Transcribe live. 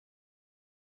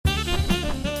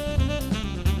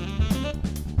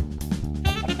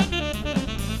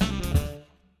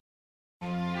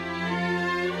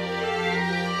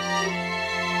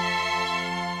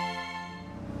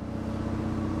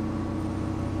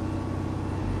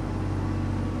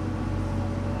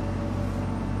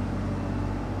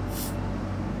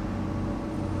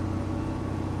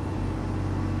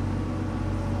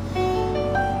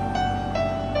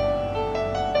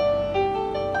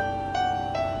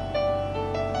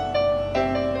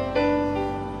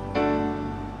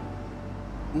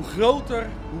groter,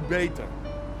 hoe beter.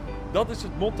 Dat is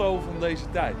het motto van deze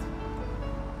tijd.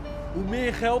 Hoe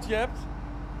meer geld je hebt,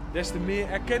 des te meer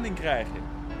erkenning krijg je.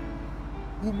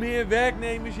 Hoe meer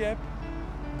werknemers je hebt,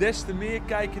 des te meer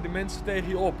kijken de mensen tegen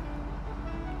je op.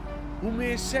 Hoe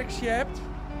meer seks je hebt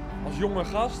als jonge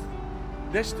gast,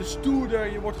 des te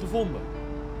stoerder je wordt gevonden.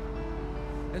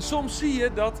 En soms zie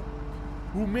je dat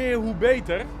hoe meer, hoe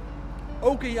beter,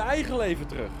 ook in je eigen leven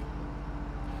terug.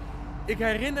 Ik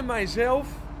herinner mijzelf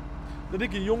dat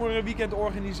ik een jongerenweekend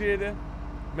organiseerde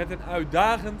met een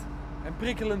uitdagend en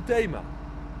prikkelend thema.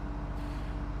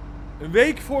 Een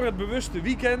week voor het bewuste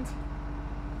weekend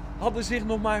hadden zich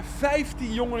nog maar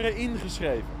 15 jongeren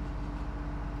ingeschreven.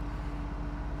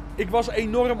 Ik was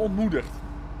enorm ontmoedigd.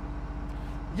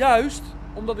 Juist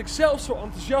omdat ik zelf zo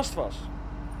enthousiast was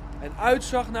en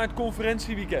uitzag naar het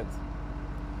conferentieweekend.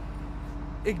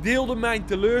 Ik deelde mijn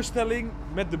teleurstelling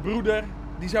met de broeder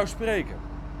die zou spreken.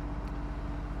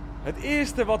 Het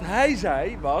eerste wat hij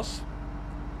zei was: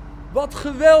 wat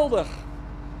geweldig!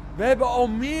 We hebben al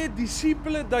meer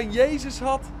discipelen dan Jezus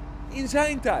had in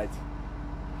zijn tijd.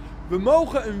 We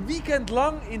mogen een weekend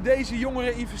lang in deze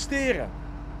jongeren investeren.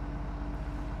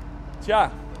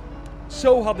 Tja,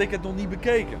 zo had ik het nog niet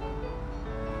bekeken.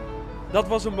 Dat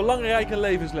was een belangrijke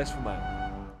levensles voor mij.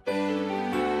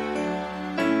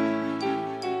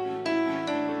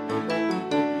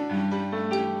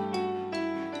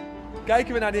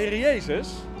 Kijken we naar de Heer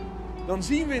Jezus, dan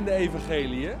zien we in de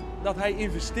evangeliën dat hij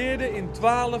investeerde in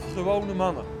 12 gewone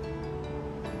mannen.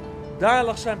 Daar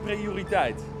lag zijn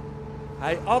prioriteit.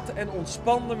 Hij at en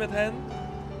ontspande met hen,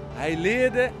 hij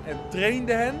leerde en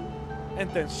trainde hen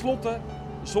en tenslotte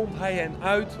zond hij hen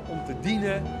uit om te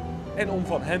dienen en om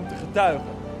van hem te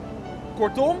getuigen.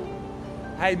 Kortom,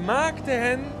 hij maakte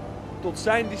hen tot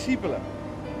zijn discipelen.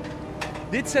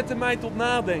 Dit zette mij tot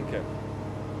nadenken.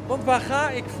 Want waar ga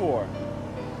ik voor?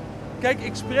 Kijk,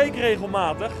 ik spreek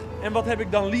regelmatig en wat heb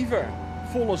ik dan liever?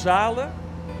 Volle zalen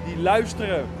die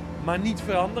luisteren maar niet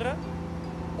veranderen?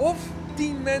 Of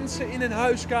 10 mensen in een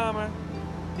huiskamer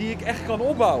die ik echt kan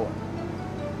opbouwen?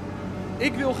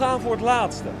 Ik wil gaan voor het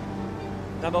laatste.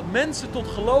 Nadat mensen tot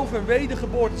geloof en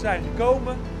wedergeboorte zijn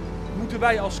gekomen, moeten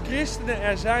wij als christenen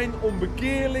er zijn om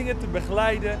bekeerlingen te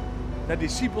begeleiden naar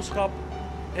discipelschap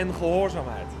en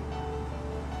gehoorzaamheid.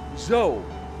 Zo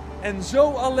en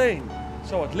zo alleen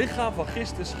zal het lichaam van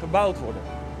Christus gebouwd worden.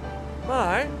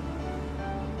 Maar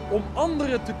om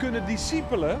anderen te kunnen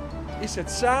discipelen is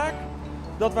het zaak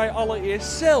dat wij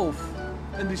allereerst zelf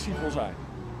een discipel zijn.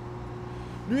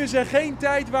 Nu is er geen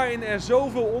tijd waarin er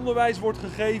zoveel onderwijs wordt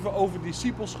gegeven over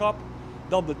discipelschap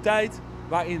dan de tijd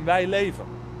waarin wij leven.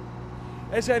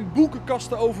 Er zijn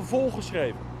boekenkasten over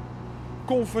volgeschreven.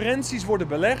 Conferenties worden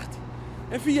belegd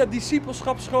en via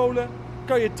discipelschapsscholen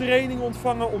kan je training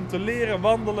ontvangen om te leren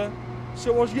wandelen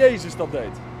zoals Jezus dat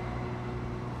deed.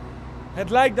 Het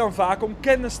lijkt dan vaak om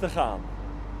kennis te gaan.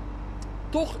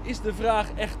 Toch is de vraag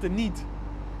echter niet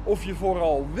of je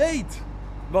vooral weet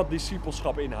wat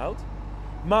discipelschap inhoudt,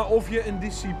 maar of je een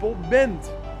discipel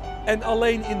bent. En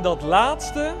alleen in dat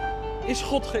laatste is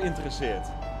God geïnteresseerd.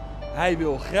 Hij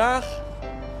wil graag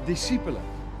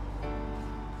discipelen.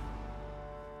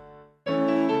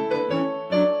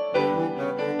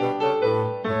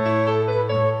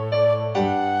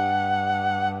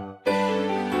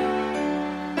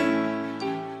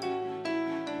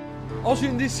 Als je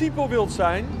een discipel wilt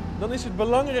zijn, dan is het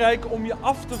belangrijk om je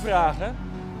af te vragen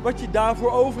wat je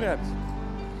daarvoor over hebt.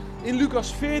 In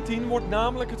Lucas 14 wordt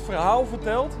namelijk het verhaal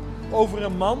verteld over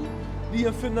een man die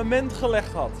een fundament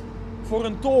gelegd had voor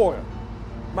een toren,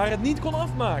 maar het niet kon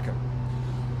afmaken.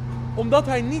 Omdat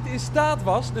hij niet in staat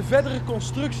was de verdere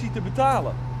constructie te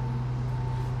betalen.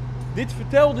 Dit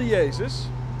vertelde Jezus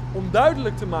om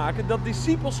duidelijk te maken dat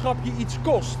discipelschap je iets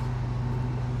kost.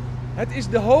 Het is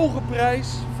de hoge prijs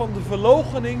van de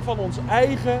verloochening van ons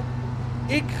eigen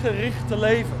ik-gerichte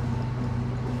leven.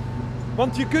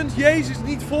 Want je kunt Jezus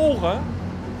niet volgen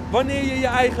wanneer je je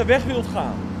eigen weg wilt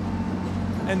gaan.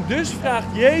 En dus vraagt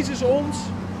Jezus ons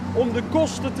om de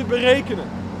kosten te berekenen.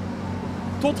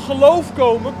 Tot geloof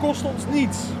komen kost ons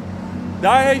niets.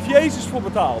 Daar heeft Jezus voor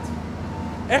betaald.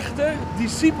 Echter,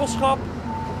 discipelschap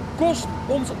kost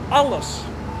ons alles.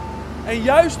 En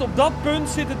juist op dat punt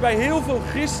zit het bij heel veel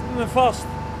christenen vast.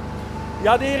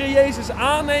 Ja, de Heer Jezus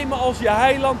aannemen als je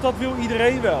heiland, dat wil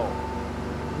iedereen wel.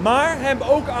 Maar hem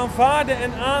ook aanvaarden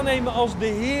en aannemen als de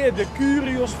Heer, de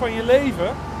Kyrios van je leven,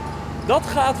 dat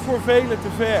gaat voor velen te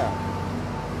ver.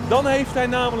 Dan heeft hij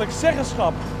namelijk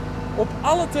zeggenschap op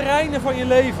alle terreinen van je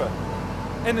leven.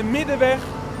 En de middenweg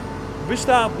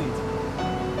bestaat niet.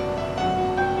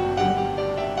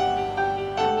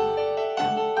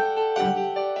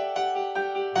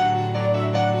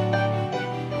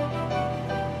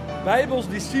 Bijbels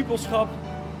discipelschap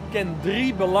kent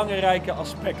 3 belangrijke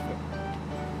aspecten.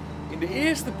 In de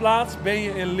eerste plaats ben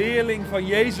je een leerling van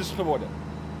Jezus geworden.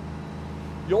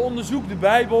 Je onderzoekt de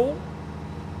Bijbel,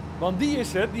 want die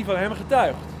is het die van hem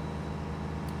getuigt.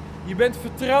 Je bent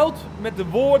vertrouwd met de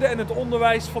woorden en het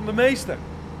onderwijs van de meester.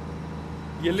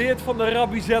 Je leert van de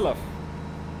rabbi zelf.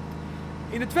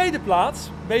 In de tweede plaats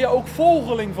ben je ook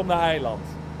volgeling van de heiland.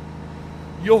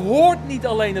 Je hoort niet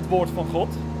alleen het woord van God,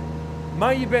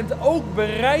 maar je bent ook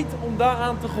bereid om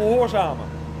daaraan te gehoorzamen.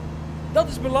 Dat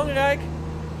is belangrijk.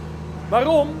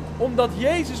 Waarom? Omdat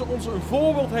Jezus ons een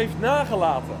voorbeeld heeft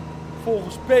nagelaten,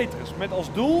 volgens Petrus, met als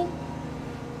doel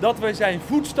dat wij zijn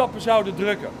voetstappen zouden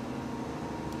drukken.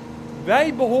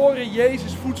 Wij behoren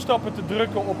Jezus' voetstappen te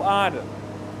drukken op aarde.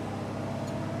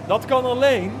 Dat kan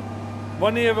alleen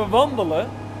wanneer we wandelen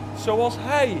zoals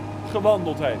Hij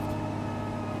gewandeld heeft.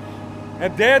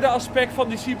 Het derde aspect van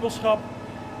discipelschap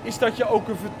is dat je ook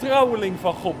een vertrouweling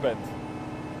van God bent.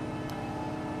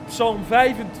 Psalm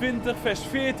 25 vers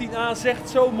 14a zegt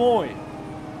zo mooi: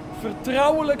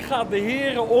 vertrouwelijk gaat de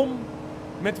Heere om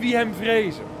met wie hem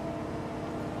vrezen.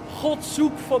 God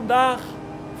zoekt vandaag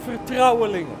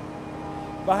vertrouwelingen,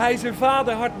 waar hij zijn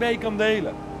vaderhart mee kan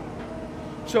delen.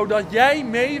 Zodat jij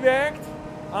meewerkt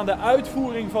aan de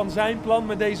uitvoering van zijn plan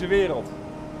met deze wereld.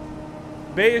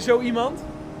 Ben je zo iemand?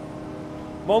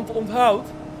 Want onthoud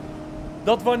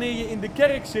dat wanneer je in de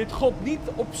kerk zit, God niet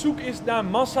op zoek is naar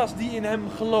massa's die in hem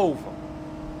geloven.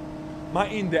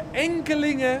 Maar in de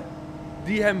enkelingen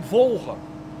die hem volgen.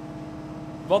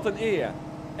 Wat een eer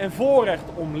en voorrecht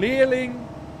om leerling,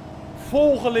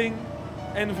 volgeling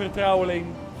en vertrouweling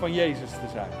van Jezus te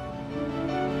zijn.